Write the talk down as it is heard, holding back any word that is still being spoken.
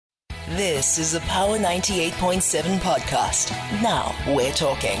This is a Power 98.7 podcast. Now we're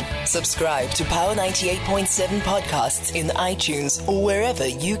talking. Subscribe to Power 98.7 podcasts in iTunes or wherever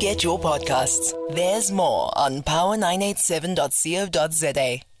you get your podcasts. There's more on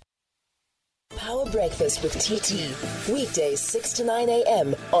power987.co.za. Power Breakfast with TT. Weekdays 6 to 9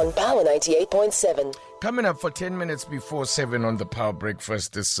 a.m. on Power 98.7. Coming up for 10 minutes before 7 on the Power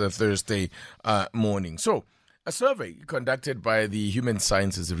Breakfast this Thursday morning. So, a survey conducted by the Human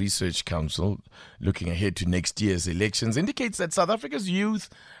Sciences Research Council, looking ahead to next year's elections, indicates that South Africa's youth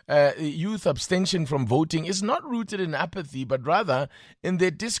abstention from voting is not rooted in apathy, but rather in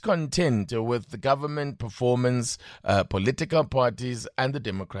their discontent with the government, performance, political parties, and the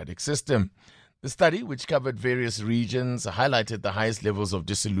democratic system. The study, which covered various regions, highlighted the highest levels of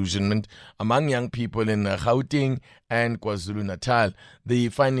disillusionment among young people in Gauteng and KwaZulu-Natal. The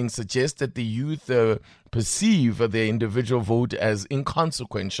findings suggest that the youth perceive their individual vote as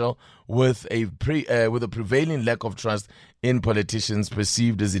inconsequential, with a prevailing lack of trust in politicians,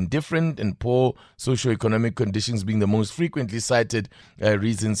 perceived as indifferent, and poor socioeconomic conditions being the most frequently cited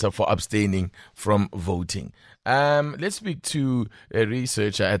reasons for abstaining from voting. Let's speak to a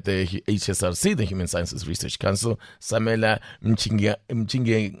researcher at the HSRC, the Human Sciences Research Council, Samela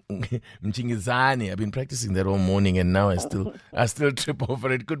Mchingizani. I've been practicing that all morning and now I still trip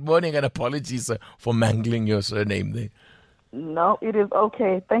over it. Good morning and apologies for mangling your surname there. No, it is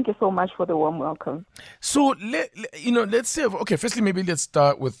okay. Thank you so much for the warm welcome. So, let's say, okay, firstly, maybe let's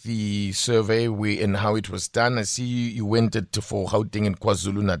start with the survey and how it was done. I see you went for Gauteng and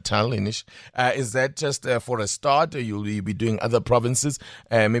KwaZulu-Natal. Is that just for a start, or you'll be doing other provinces?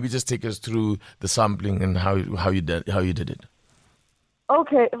 Maybe just take us through the sampling and how you did it.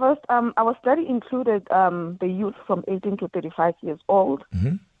 Okay, first, our study included the youth from 18 to 35 years old.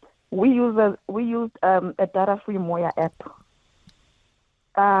 Mm-hmm. We used a data-free Moya app.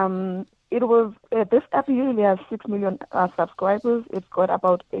 This app usually has 6 million subscribers. It's got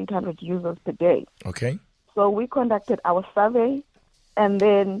about 800 users per day. Okay. So we conducted our survey, and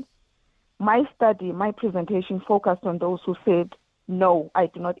then my presentation focused on those who said, no, I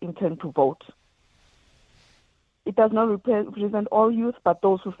do not intend to vote. It does not represent all youth, but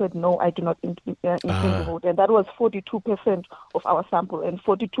those who said, no, I do not intend to vote. And that was 42% of our sample. And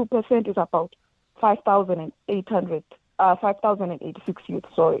 42% is about 5,086 youth,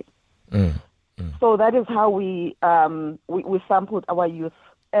 sorry. So that is how we sampled our youth.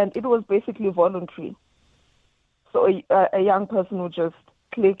 And it was basically voluntary. So a young person would just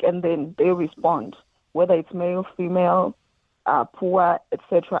click and then they respond, whether it's male, female, poor,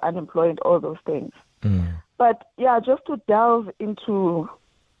 etc., unemployed, all those things. But yeah, just to delve into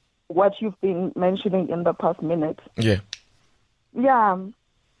what you've been mentioning in the past minute. Yeah.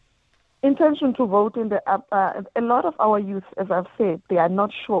 Intention to vote in the app. A lot of our youth, as I've said, they are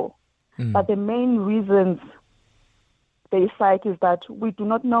not sure. But the main reasons they cite is that we do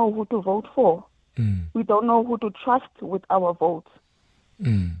not know who to vote for. We don't know who to trust with our vote.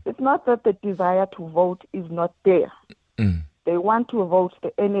 It's not that the desire to vote is not there. They want to vote.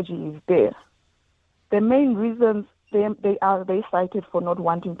 The energy is there. The main reasons they cited for not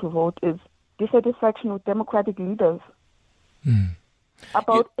wanting to vote is dissatisfaction with democratic leaders.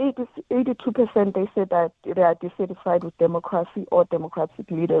 About 82% they said that they are dissatisfied with democracy or democratic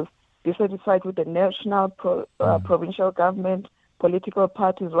leaders, dissatisfied with the national, provincial government, political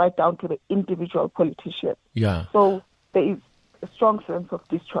parties, right down to the individual politician. Yeah. So there is a strong sense of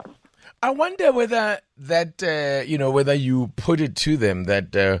distrust. I wonder whether that, whether you put it to them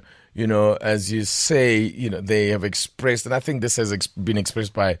that, as you say, they have expressed, and I think this has been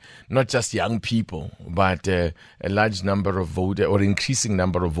expressed by not just young people, but a large number of voters, or increasing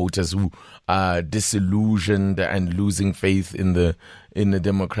number of voters who are disillusioned and losing faith in the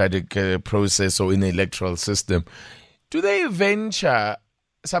democratic process or in the electoral system. Do they venture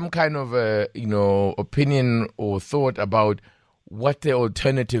some kind of opinion or thought about what the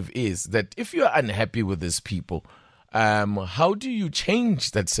alternative is? That if you're unhappy with these people, how do you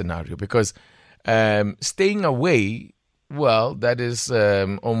change that scenario? Because staying away, well, that is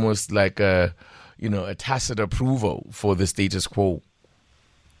almost like a tacit approval for the status quo.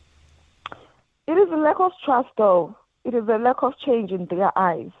 It is a lack of trust, though. It is a lack of change in their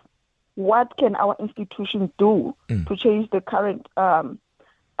eyes. What can our institutions do to change the current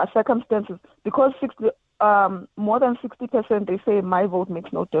circumstances? Because more than 60% they say my vote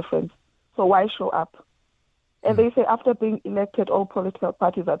makes no difference. So why show up? And they say after being elected, all political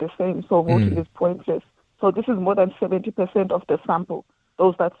parties are the same, so voting is pointless. So this is more than 70% of the sample,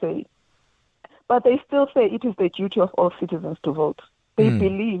 those that say. But they still say it is the duty of all citizens to vote. They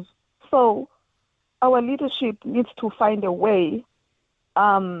believe. So our leadership needs to find a way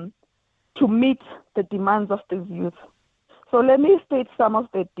to meet the demands of these youth. So let me state some of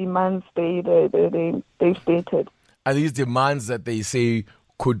the demands they've stated. Are these demands that they say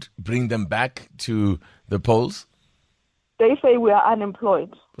could bring them back to the polls? They say we are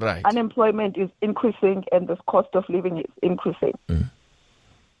unemployed. Right. Unemployment is increasing and the cost of living is increasing.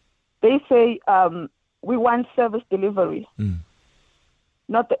 They say we want service delivery,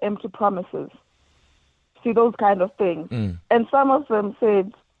 not the empty promises. See, those kind of things. And some of them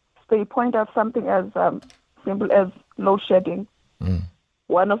said, they point out something as simple as load shedding.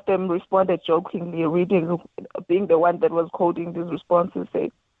 One of them responded jokingly, being the one that was coding these responses,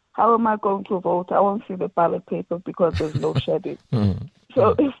 said, how am I going to vote? I won't see the ballot paper because there's load shedding.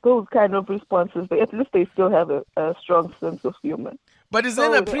 So it's those kind of responses. But at least they still have a strong sense of humor. But is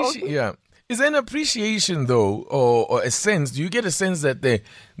there an appreciation, though, or a sense? Do you get a sense that there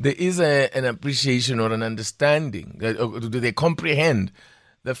is an appreciation or an understanding? Or do they comprehend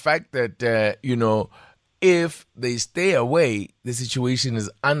the fact that, if they stay away, the situation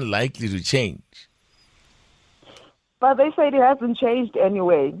is unlikely to change? But they say it hasn't changed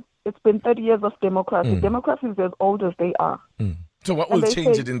anyway. It's been 30 years of democracy. Democracy is as old as they are. So what will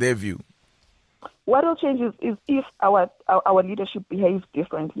change it in their view? What will change is if our leadership behaves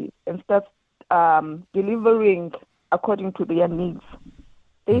differently and starts delivering according to their needs.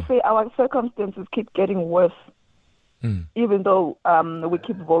 They say our circumstances keep getting worse, even though we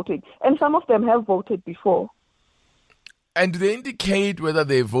keep voting. And some of them have voted before. And do they indicate whether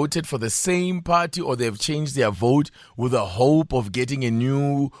they voted for the same party or they've changed their vote with the hope of getting a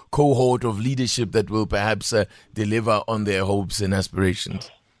new cohort of leadership that will perhaps deliver on their hopes and aspirations?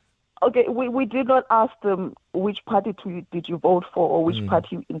 Okay, we did not ask them which party did you vote for or which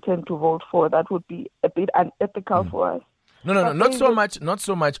party you intend to vote for. That would be a bit unethical for us. No, not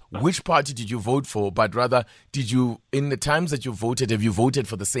so much which party did you vote for, but rather did you, in the times that you voted, have you voted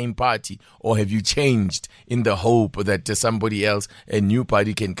for the same party or have you changed in the hope that somebody else, a new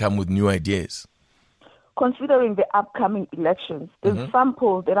party, can come with new ideas? Considering the upcoming elections, there's some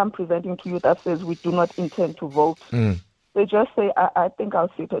polls that I'm presenting to you that says we do not intend to vote. They just say, I think I'll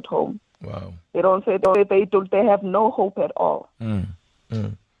sit at home. Wow. They don't say, they have no hope at all.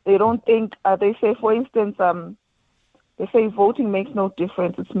 They don't think, they say, for instance, they say voting makes no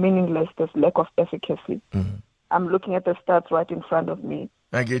difference. It's meaningless. There's lack of efficacy. I'm looking at the stats right in front of me.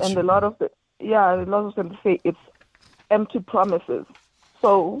 I get and you. a lot of them say it's empty promises.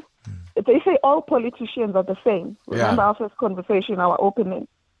 So they say all politicians are the same. Remember our first conversation, our opening.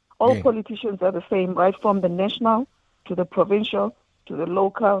 All politicians are the same, right from the national to the provincial to the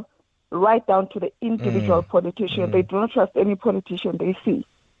local, right down to the individual politician. They do not trust any politician they see.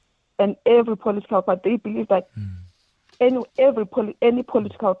 And every political party, they believe that any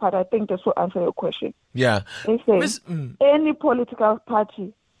political party, I think this will answer your question. Yeah. They say any political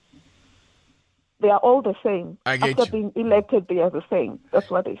party, they are all the same. After being elected, they are the same. That's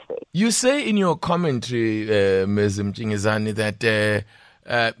what they say. You say in your commentary, Ms. Mchingizane, that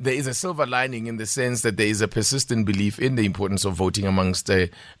there is a silver lining in the sense that there is a persistent belief in the importance of voting amongst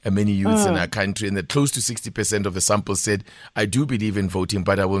many youths in our country, and that close to 60% of the sample said, I do believe in voting,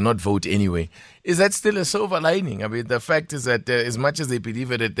 but I will not vote anyway. Is that still a silver lining? I mean, the fact is that as much as they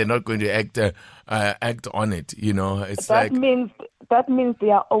believe in it, they're not going to act on it. It's that means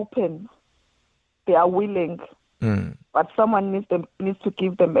they are open, they are willing, but someone needs to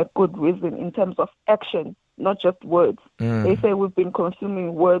give them a good reason in terms of action. Not just words. They say we've been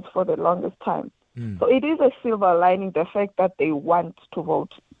consuming words for the longest time. So it is a silver lining, the fact that they want to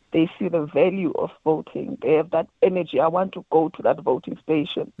vote. They see the value of voting. They have that energy. I want to go to that voting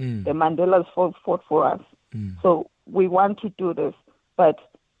station. The Mandelas fought for us. So we want to do this. But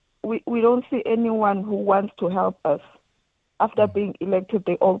we don't see anyone who wants to help us. After being elected,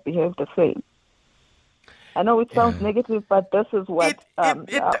 they all behave the same. I know it sounds negative, but this is what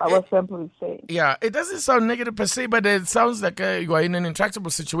our sample is saying. Yeah, it doesn't sound negative per se, but it sounds like you are in an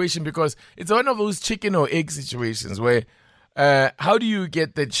intractable situation because it's one of those chicken or egg situations where how do you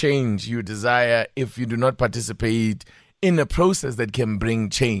get the change you desire if you do not participate in a process that can bring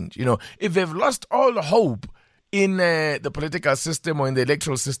change? If they've lost all hope in the political system or in the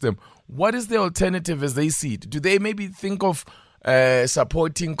electoral system, what is the alternative as they see it? Do they maybe think of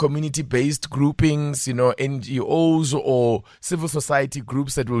supporting community-based groupings, NGOs or civil society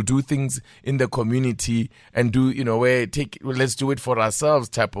groups that will do things in the community and do, let's do it for ourselves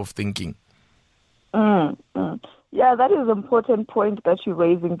type of thinking? Yeah, that is an important point that you're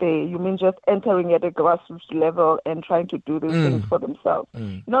raising there. You mean just entering at a grassroots level and trying to do these things for themselves.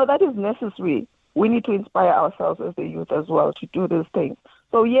 That is necessary. We need to inspire ourselves as the youth as well to do these things.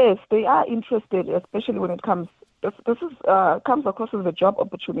 So yes, they are interested, especially when it comes this is comes across as a job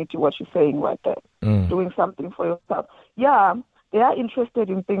opportunity, what you're saying right there, doing something for yourself. Yeah, they are interested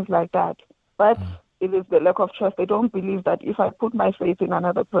in things like that, but it is the lack of trust. They don't believe that if I put my faith in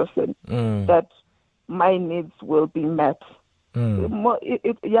another person, that my needs will be met.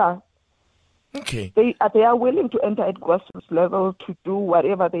 Okay. They are willing to enter at grassroots level to do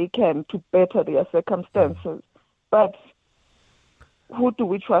whatever they can to better their circumstances. But who do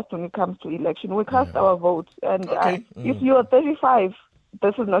we trust when it comes to election? We cast our vote. And if you're 35,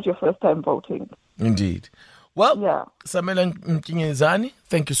 this is not your first time voting. Indeed. Well, Samela Mkinyezani,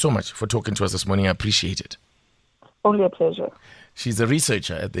 thank you so much for talking to us this morning. I appreciate it. Only a pleasure. She's a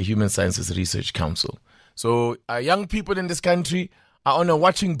researcher at the Human Sciences Research Council. So young people in this country are on a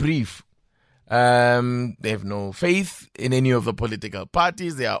watching brief. They have no faith in any of the political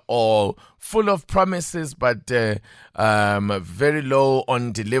parties. They are all full of promises, but very low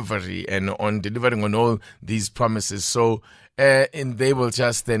on delivery and on delivering on all these promises. So and they will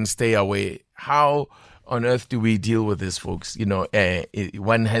just then stay away. How on earth do we deal with this, folks? You know,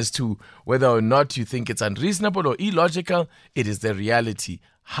 one has to, whether or not you think it's unreasonable or illogical, it is the reality.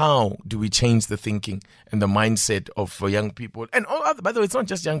 How do we change the thinking and the mindset of young people? And all other, by the way, it's not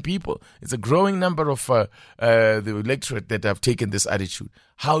just young people. It's a growing number of the electorate that have taken this attitude.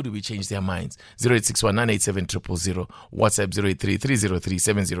 How do we change their minds? 0861-987-000, WhatsApp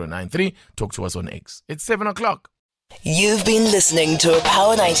 083-303-7093. Talk to us on X. It's 7 o'clock. You've been listening to a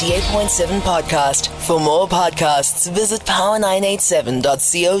Power 98.7 podcast. For more podcasts, visit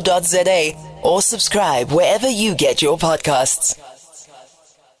power987.co.za or subscribe wherever you get your podcasts.